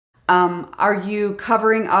Are you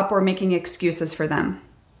covering up or making excuses for them?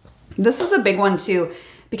 This is a big one too,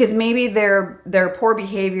 because maybe their poor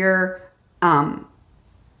behavior,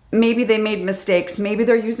 maybe they made mistakes, maybe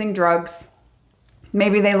they're using drugs,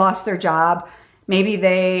 maybe they lost their job, maybe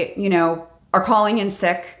they, are calling in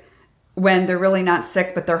sick when they're really not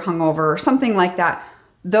sick, but they're hungover or something like that.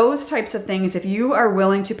 Those types of things, if you are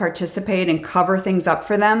willing to participate and cover things up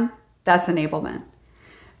for them, that's enablement.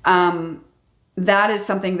 That is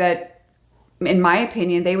something that, in my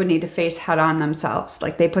opinion, they would need to face head on themselves.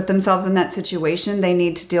 Like, they put themselves in that situation, they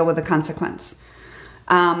need to deal with the consequence.